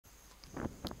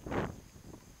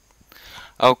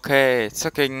Okay,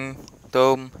 second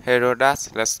Tom Herodas,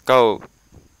 let's go.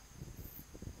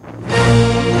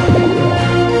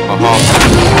 Wow.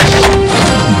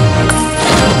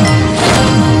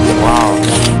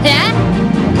 Hả?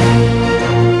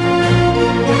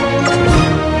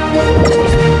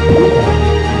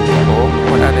 Ủa,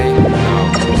 quên ra đi.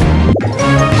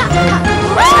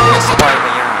 Spoil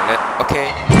mình à.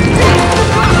 Okay.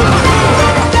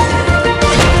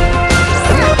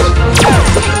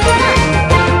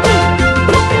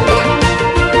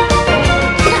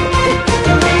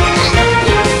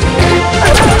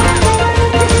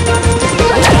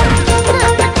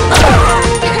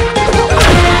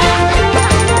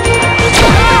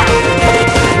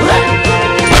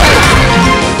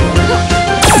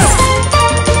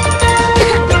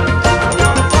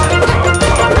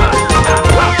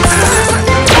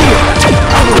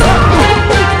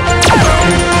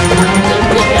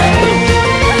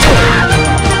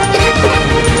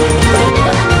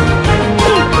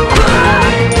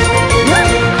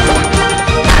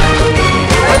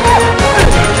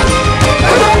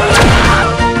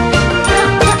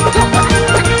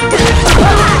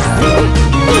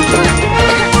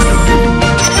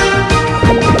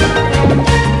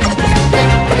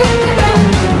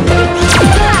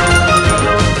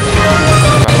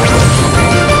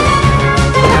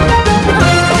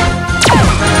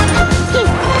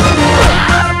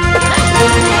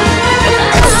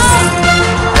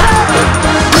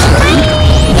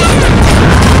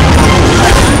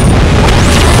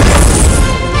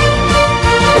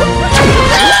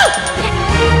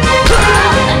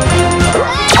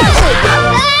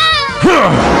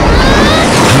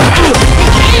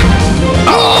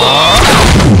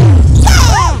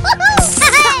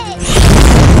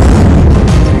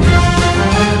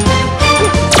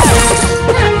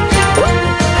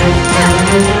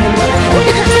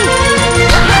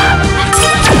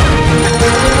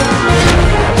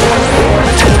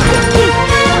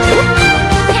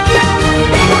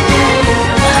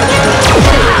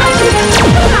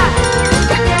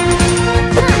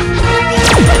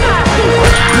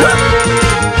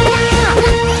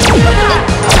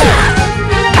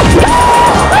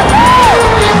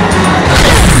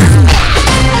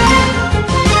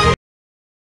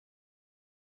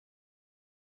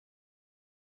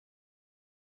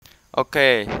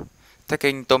 Okay,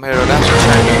 taking Tom Herodas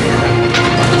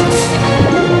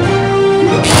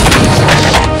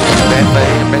đến với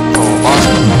Battle Boss.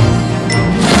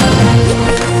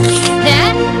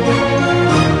 Hả?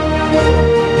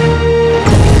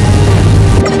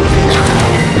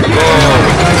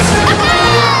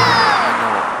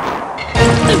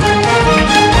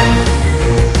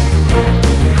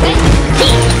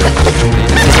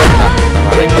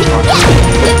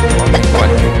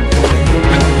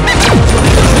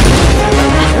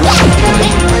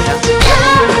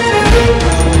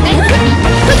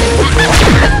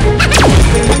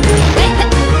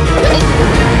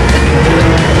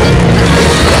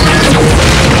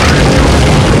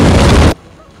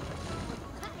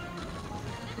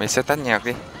 Mình sẽ tắt nhạc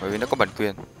đi, bởi vì nó có bản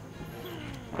quyền.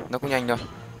 Nó cũng nhanh thôi.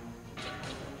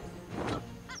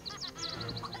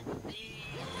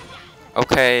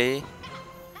 Ok.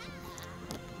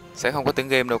 Sẽ không có tiếng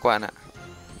game đâu các bạn ạ.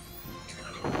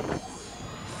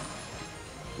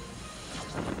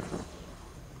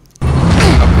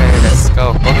 Ok, let's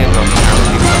go. Có game rồi.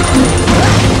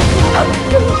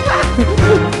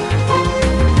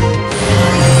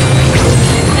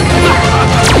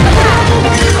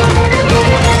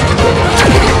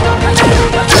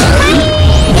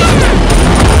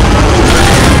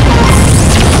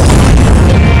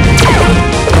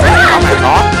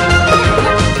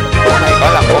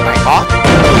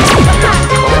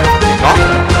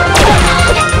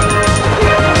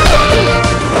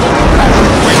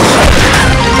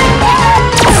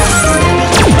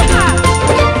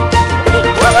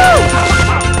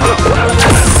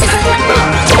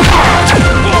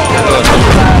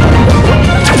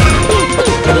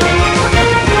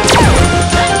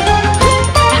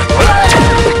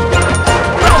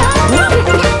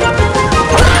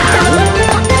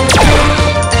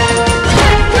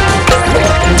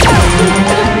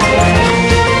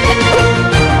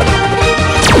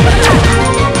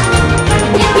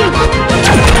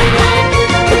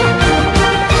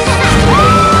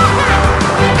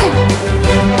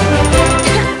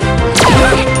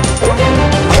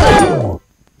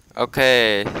 Ok,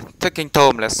 taking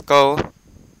Tom, let's go.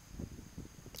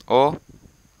 Ồ,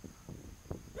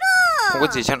 không có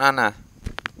gì cho ăn à?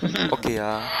 Ok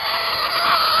à.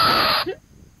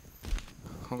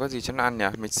 Không có gì cho ăn nhỉ?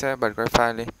 Mình sẽ bật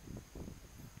wifi lên.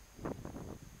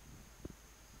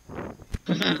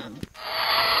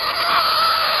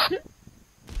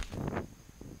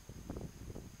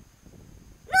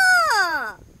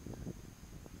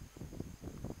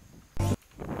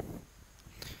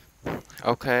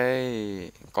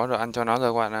 có đồ ăn cho nó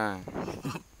rồi các bạn à.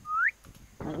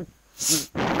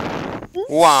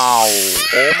 Wow,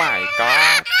 oh my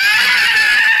god.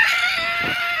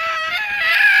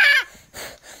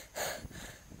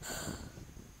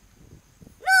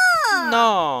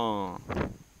 No.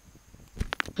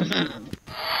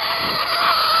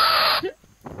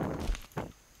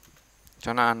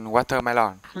 Cho nó ăn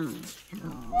watermelon.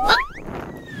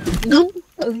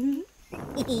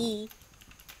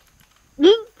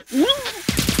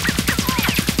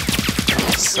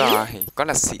 Rồi, có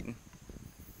là xịn.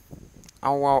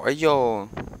 Au au ấy vô.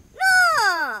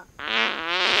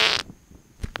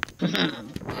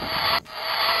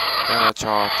 Đây là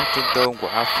trò thắt kinh tôm của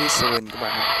Alphys các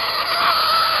bạn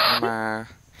ạ.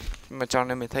 Nhưng mà trò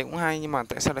này mình thấy cũng hay, nhưng mà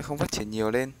tại sao lại không phát triển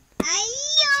nhiều lên?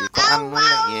 Chỉ có ăn nó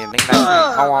lại đánh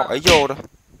au au ấy vô đâu.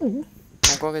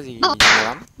 Không có cái gì nhiều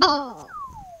lắm.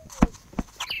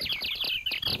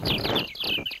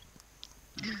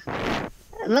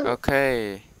 Ok.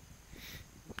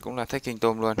 Cũng là thách kinh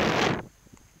tôm luôn.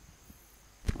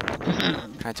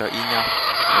 Hai trò y nhau.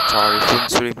 Một trò thì full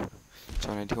stream,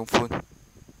 trò này thì không full.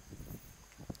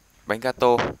 Bánh gato,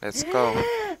 let's go.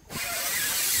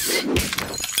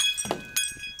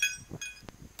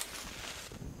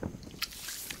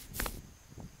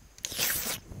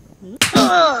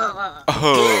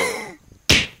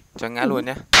 Cho ngã luôn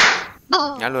nhé.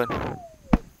 Ngã luôn.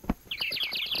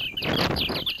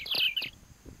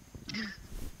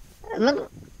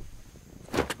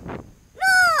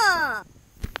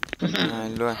 Này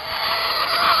luôn.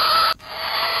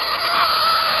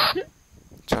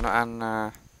 Cho nó ăn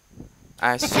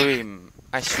ice cream.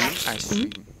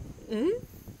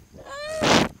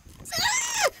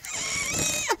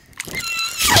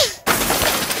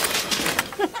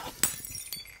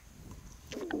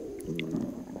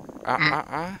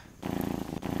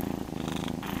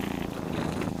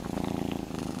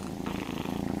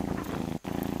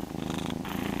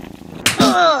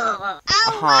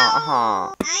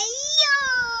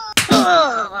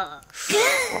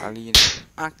 Quả ly này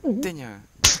ác thế nhờ.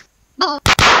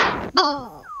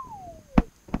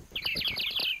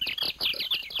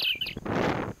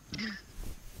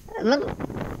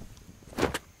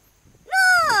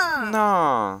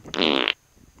 No.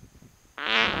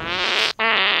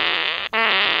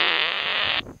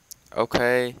 Ok.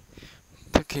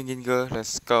 Picking in girl,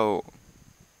 let's go.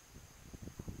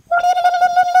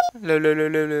 Lêu.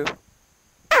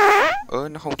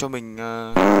 Nó không cho mình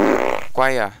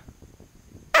quay à?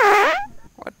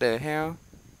 What the hell?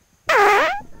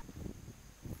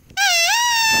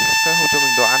 Sao không cho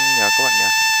mình đồ ăn nhỉ các bạn nhỉ?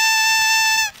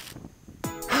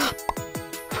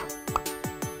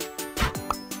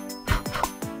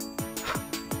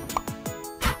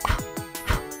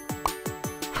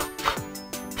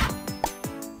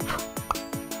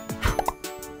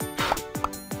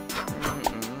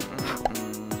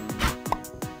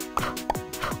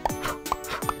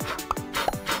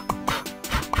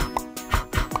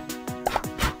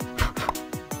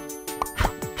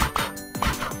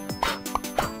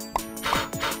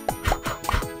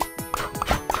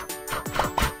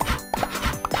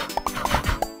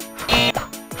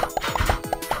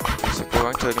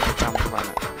 Chơi đến 100 các bạn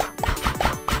ạ.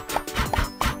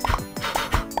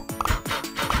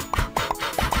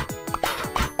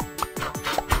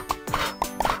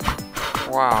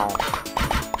 Wow.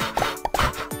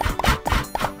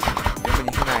 Nếu mà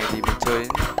như thế này thì mình chơi đến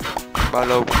bao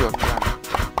lâu cũng được các bạn.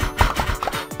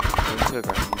 Mình chơi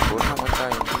cả 4-5 ngón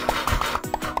tay.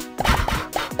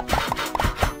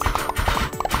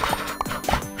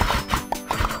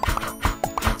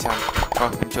 Thôi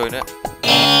không chơi nữa.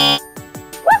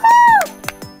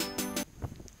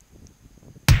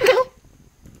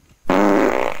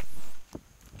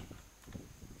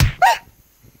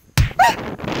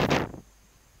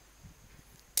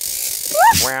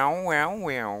 Wow.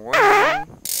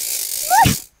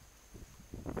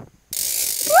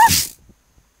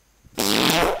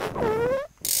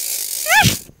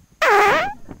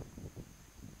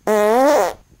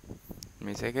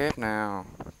 Mình sẽ ghép nào.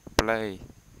 Play.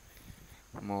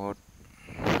 1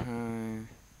 2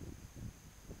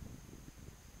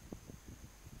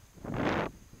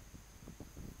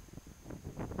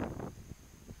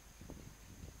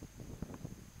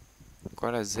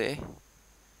 quá là dễ.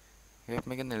 Ghép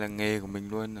mấy cái này là nghề của mình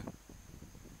luôn rồi.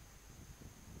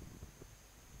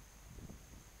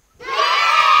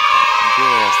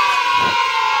 Yes.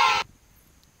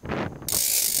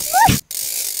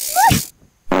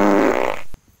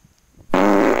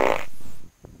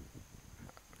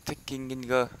 Taking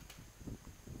Ginger.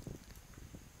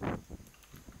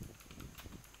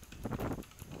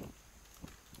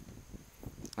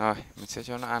 Rồi, mình sẽ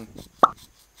cho nó ăn.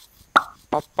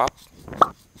 Pop pop.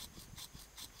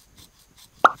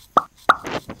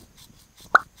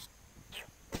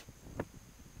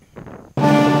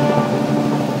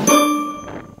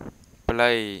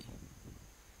 Play.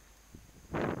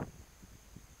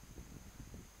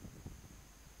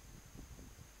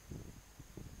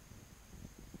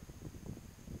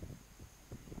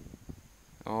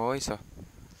 Ôi sao?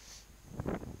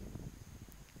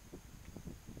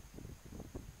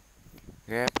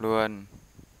 Ghép luôn.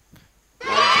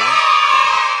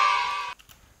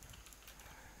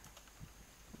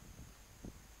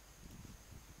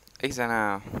 X ra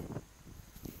nào.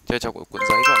 Chơi cho cuộn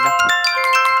giấy các bạn nhé.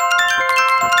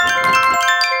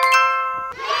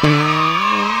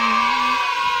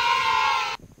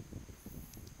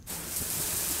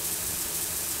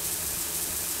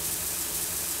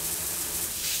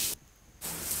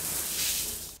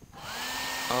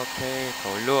 Ok,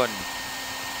 thổi luôn.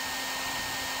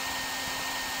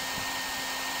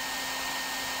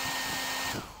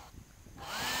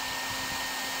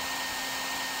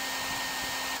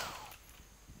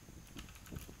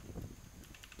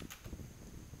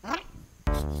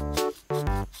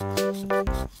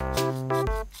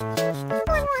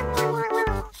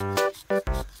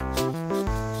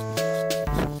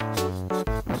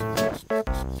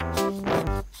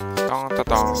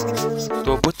 To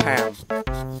tua bút tham.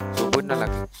 Tua bút nó là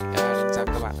đánh răng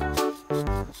các bạn.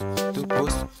 Tua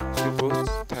bút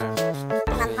tham.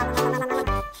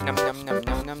 Nhâm nhâm nhâm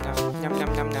nhâm nhâm nhâm nhâm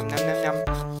nhâm nhâm nhâm nhâm nhâm.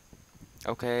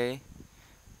 Ok.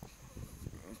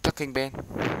 Talking Ben.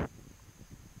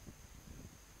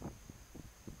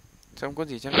 Không có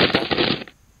gì cho nó ta.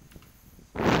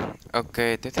 Ok,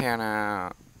 tiếp theo là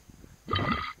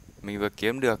mình vừa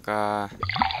kiếm được cái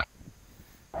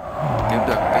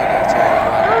để chơi các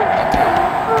bạn.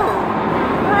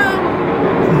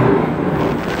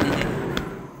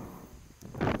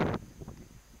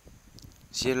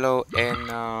 Yellow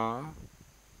and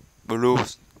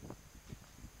blues.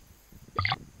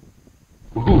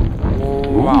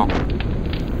 Wow.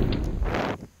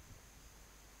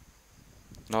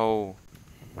 No.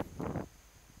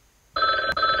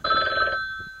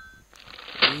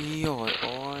 Ui dồi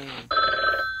ôi.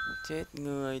 Chết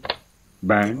người.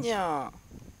 Ben? Yeah.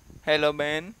 Hello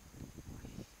Ben.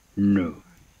 No.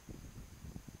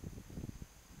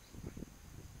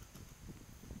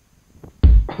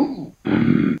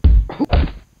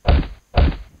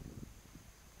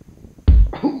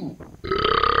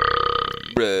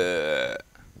 Bruh.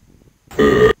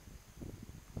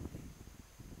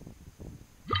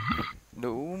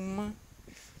 Đúng.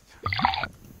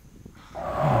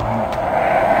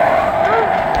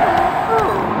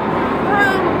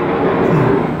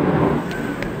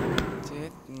 Chết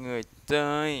người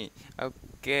chơi.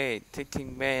 Ok,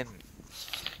 taking Ben.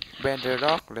 Ben the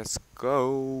Rock, let's go.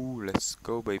 Let's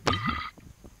go baby.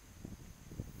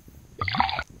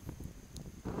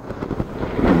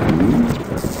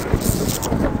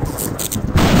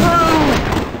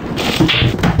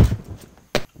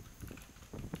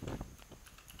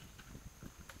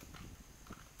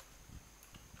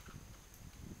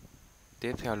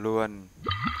 Tiếp theo luôn.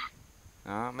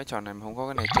 Đó, mấy trò này mà không có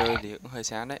cái này chơi thì cũng hơi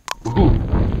chán đấy.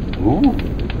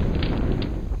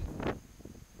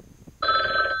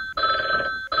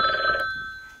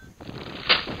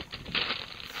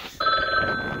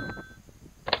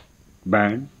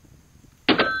 Ben?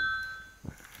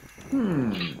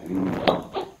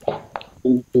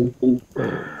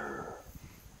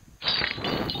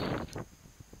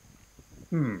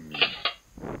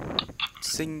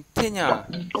 Xinh thế nhở?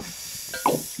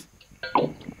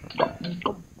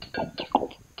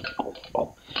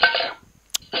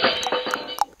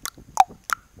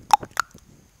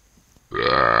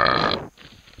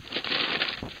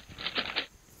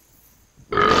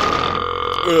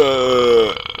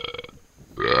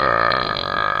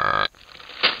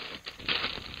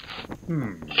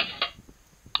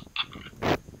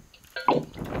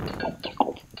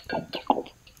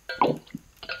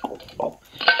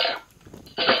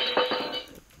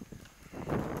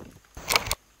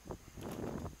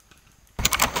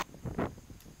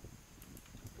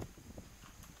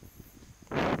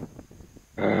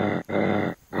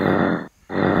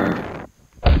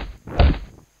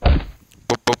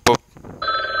 Bụp bụp bụp.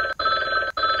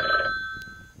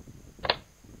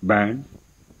 Ben?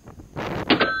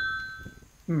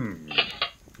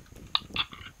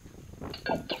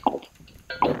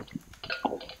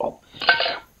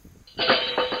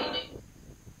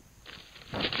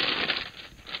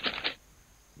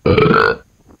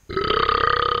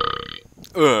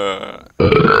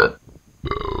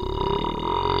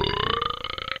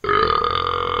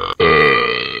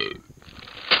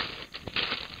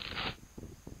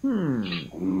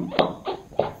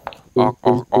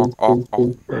 ọt.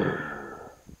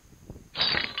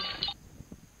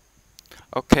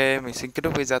 Ok, mình xin kết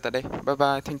thúc video tại đây. Bye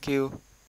bye, thank you.